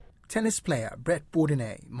Tennis player Brett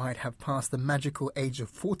Bourdonnais might have passed the magical age of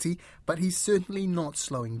 40, but he's certainly not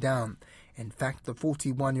slowing down. In fact, the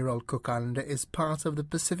 41-year-old Cook Islander is part of the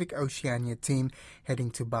Pacific Oceania team heading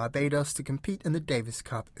to Barbados to compete in the Davis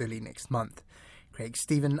Cup early next month. Craig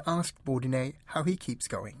Stephen asked Bourdonnais how he keeps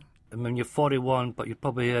going. I mean, you're 41, but you're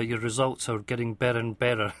probably your results are getting better and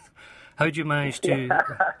better. How do you manage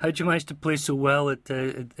to play so well at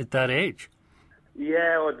that age?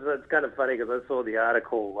 Yeah, well, it's kind of funny because I saw the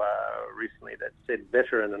article recently that said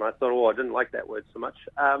veteran, and I thought, oh, I didn't like that word so much.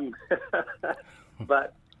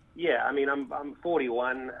 But yeah, I mean, I'm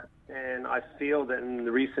 41, and I feel that in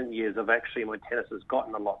the recent years, my tennis has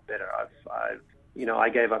gotten a lot better. I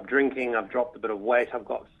gave up drinking, I've dropped a bit of weight, I've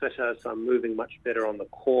got fitter, so I'm moving much better on the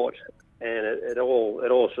court, and it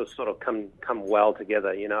all just sort of come well together.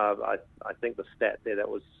 I think the stat there that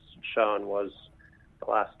was shown was the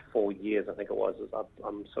last 4 years, I think it was,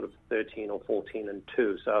 I'm sort of 13 or 14 and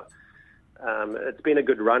 2. So it's been a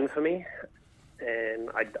good run for me, and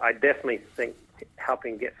I definitely think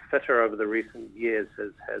helping get fitter over the recent years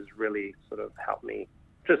has really sort of helped me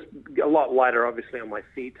just a lot lighter, obviously, on my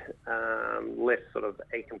feet, less sort of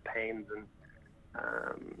ache and pains, and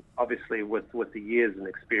obviously with the years and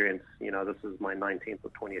experience, this is my 19th or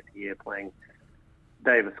 20th year playing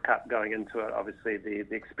Davis Cup going into it. Obviously,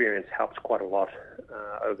 the experience helps quite a lot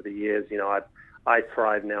over the years. I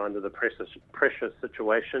thrive now under the pressure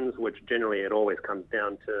situations, which generally it always comes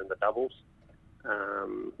down to in the doubles,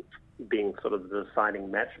 being sort of the deciding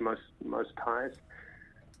match most ties.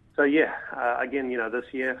 So yeah, again, this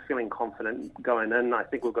year feeling confident going in. I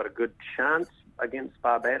think we've got a good chance against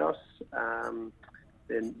Barbados.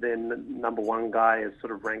 Then number one guy is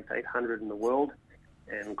sort of ranked 800 in the world,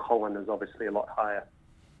 and Colin is obviously a lot higher.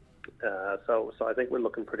 So I think we're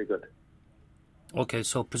looking pretty good. Okay,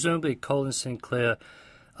 so presumably Colin Sinclair,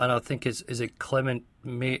 and I think is it Clement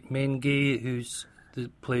Maingay who's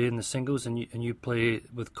playing the singles, and you play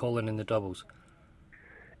with Colin in the doubles.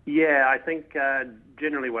 Yeah, I think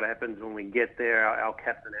generally what happens when we get there, our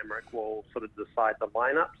captain Emmerich will sort of decide the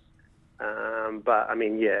lineups. But I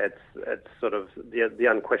mean, yeah, it's sort of the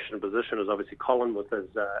unquestioned position is obviously Colin with his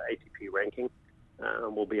ATP ranking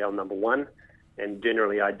will be our number one, and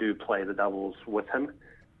generally I do play the doubles with him.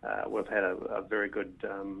 We've had a very good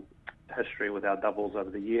history with our doubles over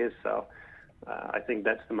the years, so I think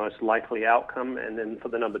that's the most likely outcome. And then for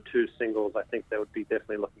the number two singles, I think they would be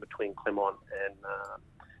definitely looking between Clement and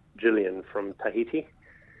Gillian from Tahiti.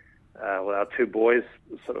 With our two boys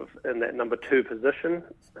sort of in that number two position.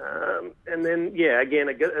 And then, yeah, again,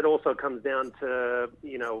 it also comes down to,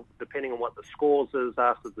 depending on what the scores is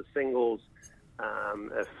after the singles,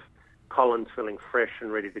 if Colin's feeling fresh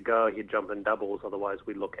and ready to go, he'd jump in doubles. Otherwise,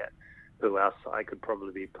 we look at who else I could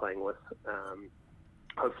probably be playing with.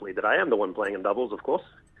 Hopefully that I am the one playing in doubles, of course.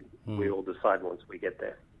 We all decide once we get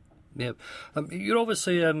there. Yeah, you're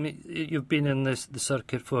obviously you've been in the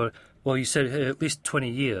circuit for, well, you said at least 20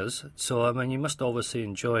 years. So I mean, you must obviously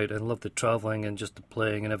enjoy it and love the travelling and just the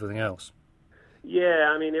playing and everything else.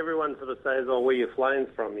 Yeah, I mean, everyone sort of says, "Oh, where are you flying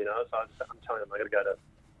from?" So I'm telling them I got to go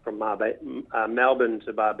from Melbourne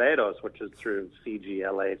to Barbados, which is through Fiji,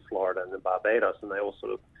 LA, Florida, and then Barbados, and they all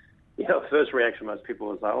sort of, first reaction most people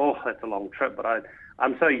was like, "Oh, that's a long trip," but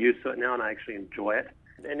I'm so used to it now, and I actually enjoy it.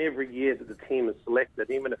 And every year that the team is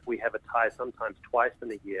selected, even if we have a tie sometimes twice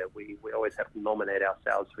in a year, we always have to nominate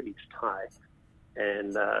ourselves for each tie.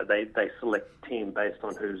 And they select the team based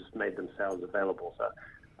on who's made themselves available. So,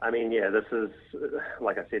 I mean, yeah, this is,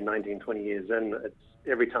 like I said, 19, 20 years in.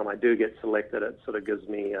 Every time I do get selected, it sort of gives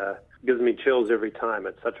me chills every time.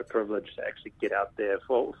 It's such a privilege to actually get out there.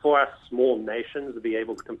 For us small nations to be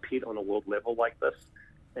able to compete on a world level like this,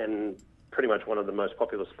 and pretty much one of the most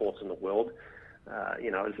popular sports in the world,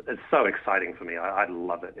 it's so exciting for me. I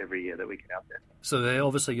love it every year that we get out there. So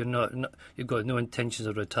obviously you've got no intentions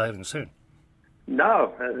of retiring soon.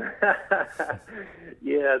 No.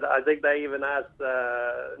 Yeah, I think they even asked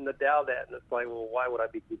Nadal that, and it's like, well, why would I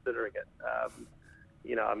be considering it?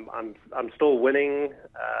 I'm still winning.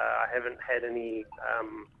 I haven't had any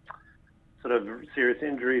sort of serious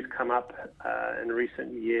injuries come up in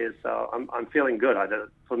recent years, so I'm feeling good.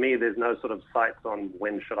 For me, there's no sort of sights on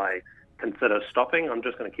when should I consider stopping. I'm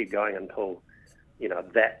just going to keep going until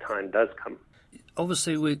that time does come.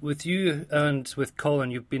 Obviously, with you and with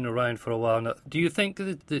Colin, you've been around for a while now. Do you think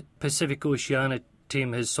that the Pacific Oceania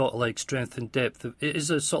team has sort of like strength and depth? Is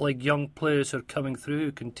there sort of like young players who are coming through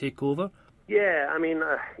who can take over? Yeah, I mean,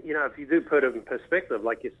 if you do put it in perspective,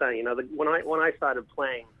 like you're saying, when I started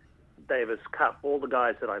playing Davis Cup, all the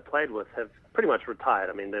guys that I played with have pretty much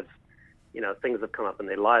retired. I mean, they've things have come up in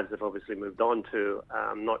their lives. They've obviously moved on to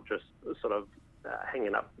not just sort of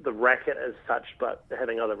hanging up the racket as such, but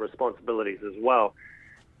having other responsibilities as well.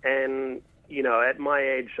 And, you know, at my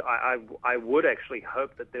age, I would actually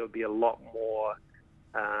hope that there would be a lot more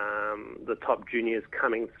the top juniors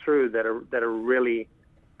coming through that are really,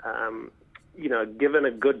 you know, given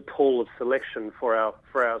a good pool of selection for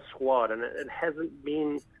our squad. And it hasn't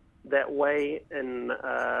been that way in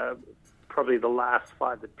probably the last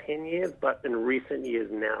 5 to 10 years, but in recent years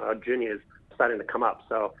now, our juniors are starting to come up.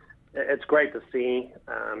 So it's great to see.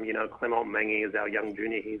 You know, Clement Mangi is our young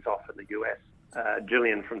junior. He's off in the US.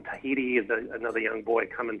 Gillian from Tahiti is another young boy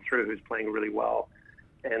coming through who's playing really well.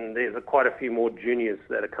 And there's quite a few more juniors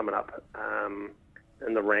that are coming up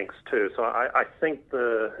in the ranks too. So I think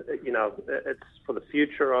it's for the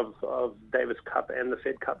future of Davis Cup and the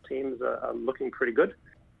Fed Cup teams are looking pretty good.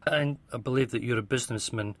 And I believe that you're a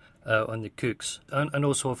businessman on the Cooks, and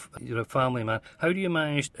also you're a family man. How do you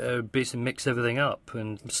manage to basically mix everything up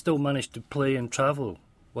and still manage to play and travel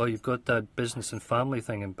while you've got that business and family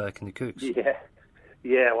thing back in the Cooks?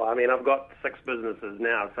 Yeah. Well, I mean, I've got 6 businesses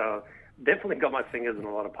now, so definitely got my fingers in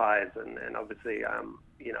a lot of pies, and obviously,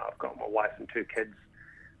 you know, I've got my wife and 2 kids,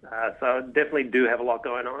 so definitely do have a lot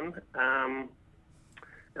going on.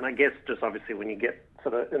 And I guess just obviously when you get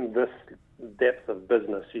sort of in this depth of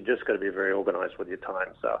business, you just got to be very organized with your time.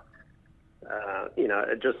 So, you know,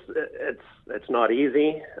 it's not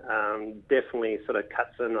easy. Definitely sort of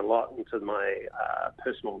cuts in a lot into my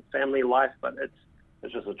personal and family life, but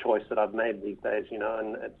it's just a choice that I've made these days, you know,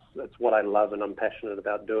 and it's what I love and I'm passionate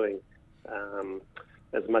about doing.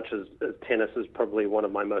 As much as tennis is probably one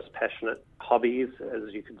of my most passionate hobbies,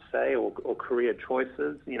 as you could say, or career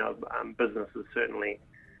choices, you know, business is certainly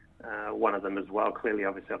one of them as well. Clearly,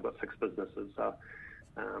 obviously, I've got 6 businesses. So,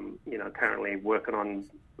 you know, currently working on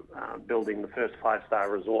building the first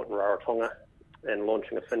 5-star resort in Rarotonga and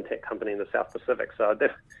launching a fintech company in the South Pacific. So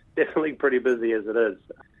definitely pretty busy as it is.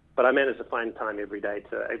 But I manage to find time every day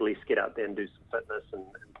to at least get out there and do some fitness and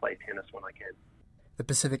play tennis when I can. The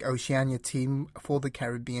Pacific Oceania team for the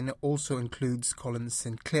Caribbean also includes Colin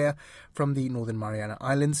Sinclair from the Northern Mariana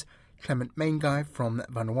Islands, Clement Maingai from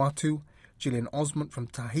Vanuatu, Gillian Osmond from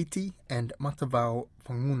Tahiti, and Matavao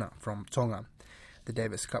Fanguna from Tonga. The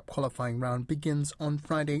Davis Cup qualifying round begins on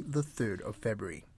Friday, the 3rd of February.